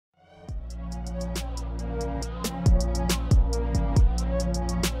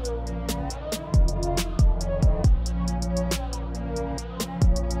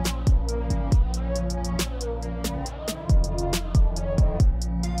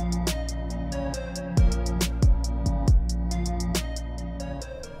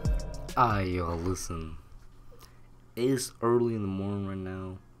Yo, listen. It's early in the morning right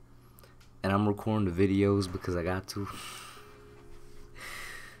now, and I'm recording the videos because I got to.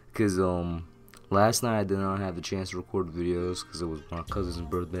 Cause last night I did not have the chance to record the videos because it was my cousin's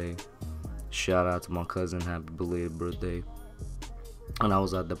birthday. Shout out to my cousin, happy belated birthday. And I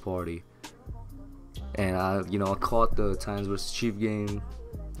was at the party, and I caught the Titans versus Chiefs game.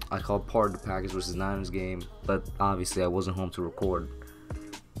 I caught part of the Packers versus Niners game, but obviously I wasn't home to record.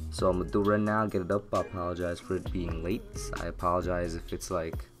 So I'm gonna do it right now, get it up. I apologize for it being late. I apologize if it's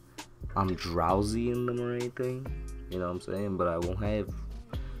like I'm drowsy in them or anything. You know what I'm saying? But I won't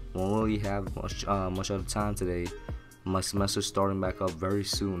really have much of the time today. My semester's starting back up very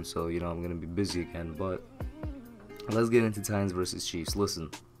soon, so I'm gonna be busy again. But let's get into Titans versus Chiefs.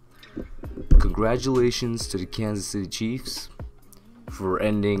 Listen, congratulations to the Kansas City Chiefs for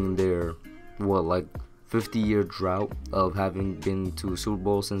ending their 50-year drought of having been to a Super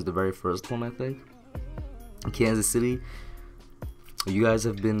Bowl since the very first one, I think. Kansas City, you guys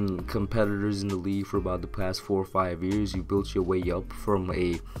have been competitors in the league for about the past 4 or 5 years. You built your way up from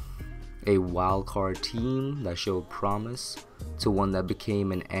a wild card team that showed promise to one that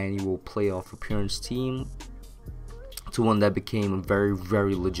became an annual playoff appearance team to one that became a very,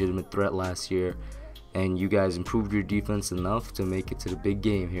 very legitimate threat last year. And you guys improved your defense enough to make it to the big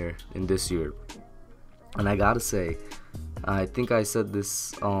game here in this year. And I gotta say, I think I said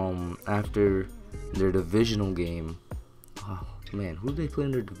this after their divisional game. Oh man, who did they play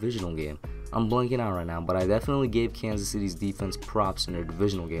in their divisional game? I'm blanking out right now, but I definitely gave Kansas City's defense props in their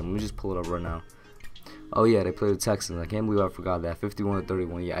divisional game. Let me just pull it up right now. Oh yeah, they played the Texans. I can't believe I forgot that.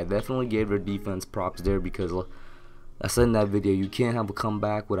 51-31. Yeah, I definitely gave their defense props there because I said in that video, you can't have a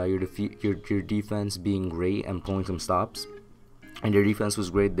comeback without your defense being great and pulling some stops. And their defense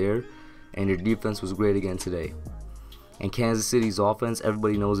was great there, and their defense was great again today. And Kansas City's offense,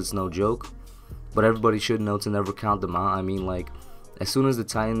 everybody knows it's no joke, but everybody should know to never count them out. I mean, like, as soon as the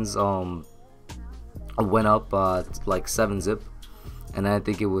Titans went up 7-zip, and I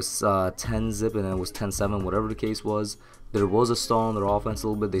think it was 10-zip, and then it was 10-7, whatever the case was, there was a stall in their offense a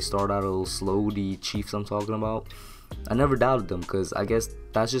little bit. They started out a little slow, the Chiefs I'm talking about. I never doubted them because I guess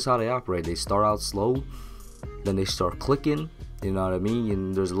that's just how they operate. They start out slow, then they start clicking, you know what I mean?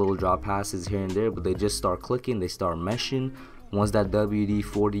 And there's a little drop passes here and there, but they just start clicking, they start meshing. Once that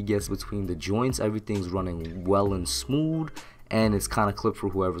WD-40 gets between the joints, everything's running well and smooth, and it's kind of clipped for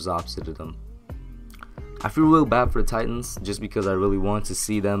whoever's opposite of them. I feel real bad for the Titans just because I really want to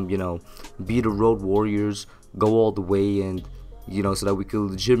see them, be the Road Warriors, go all the way, and so that we could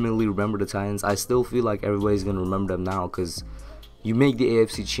legitimately remember the Titans. I still feel like everybody's going to remember them now because you make the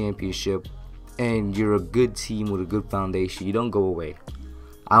AFC Championship and you're a good team with a good foundation. You don't go away.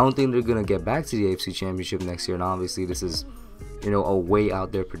 I don't think they're going to get back to the AFC Championship next year, and obviously this is, a way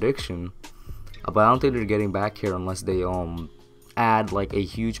out there prediction. But I don't think they're getting back here unless they add like a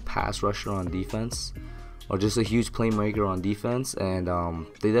huge pass rusher on defense or just a huge playmaker on defense, and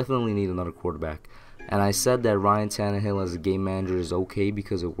they definitely need another quarterback. And I said that Ryan Tannehill as a game manager is okay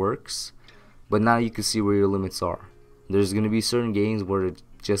because it works, but now you can see where your limits are. There's going to be certain games where it's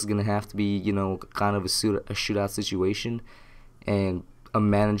just going to have to be, kind of a shootout situation, and a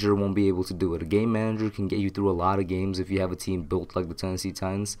manager won't be able to do it. A game manager can get you through a lot of games if you have a team built like the Tennessee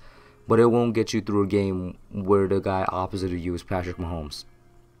Titans, but it won't get you through a game where the guy opposite of you is Patrick Mahomes.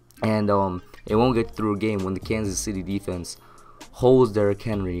 And it won't get you through a game when the Kansas City defense holds Derrick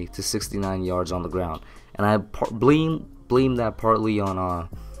Henry to 69 yards on the ground. And I blame that partly on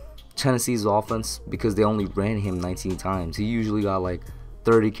Tennessee's offense because they only ran him 19 times. He usually got like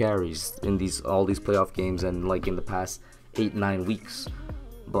 30 carries in all these playoff games and like in the past 8-9 weeks.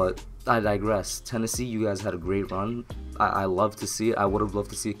 But I digress. Tennessee, you guys had a great run. I love to see it. I would have loved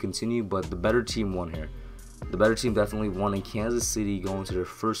to see it continue, but the better team won here. The better team definitely won in Kansas City, going to their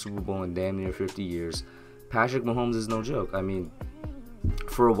first Super Bowl in damn near 50 years. Patrick Mahomes is no joke. I mean,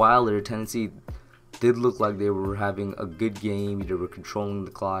 for a while there, Tennessee did look like they were having a good game. They were controlling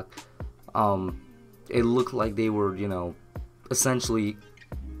the clock. It looked like they were, essentially,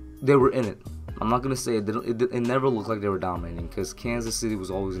 they were in it. I'm not going to say it never looked like they were dominating because Kansas City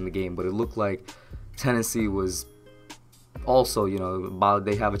was always in the game, but it looked like Tennessee was also,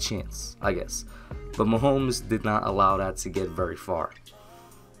 they have a chance, I guess. But Mahomes did not allow that to get very far.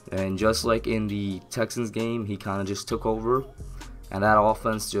 And just like in the Texans game, he kind of just took over, and that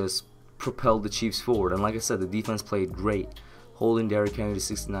offense just propelled the Chiefs forward. And like I said, the defense played great, holding Derrick Henry to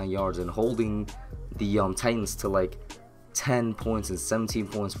 69 yards and holding the Titans to like 10 points and 17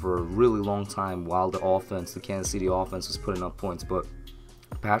 points for a really long time while the Kansas City offense was putting up points. But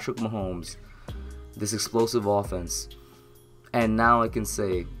Patrick Mahomes, this explosive offense, and now I can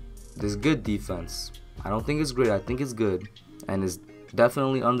say this good defense. I don't think it's great. I think it's good, and it's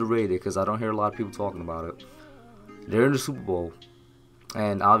definitely underrated because I don't hear a lot of people talking about it. They're in the Super Bowl,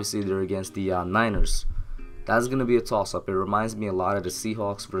 and obviously they're against the Niners. That's gonna be a toss-up. It reminds me a lot of the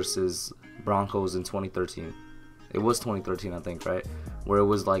Seahawks versus Broncos in 2013. It was 2013, I think, right? Where it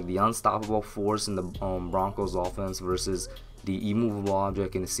was like the unstoppable force in the Broncos offense versus the immovable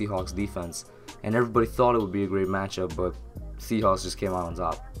object in the Seahawks defense. And everybody thought it would be a great matchup, but Seahawks just came out on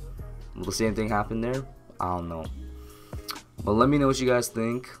top. Will the same thing happen there? I don't know. But let me know what you guys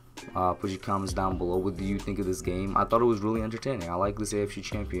think. Put your comments down below. What do you think of this game? I thought it was really entertaining. I like this AFC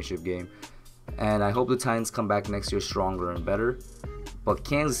Championship game. And I hope the Titans come back next year stronger and better. But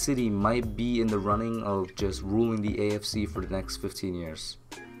Kansas City might be in the running of just ruling the AFC for the next 15 years.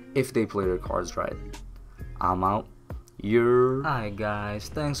 If they play their cards right. I'm out. Alright guys,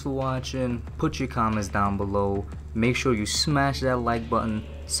 thanks for watching. Put your comments down below. Make sure you smash that like button,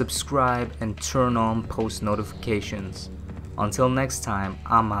 subscribe, and turn on post notifications. Until next time,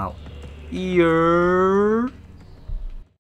 I'm out.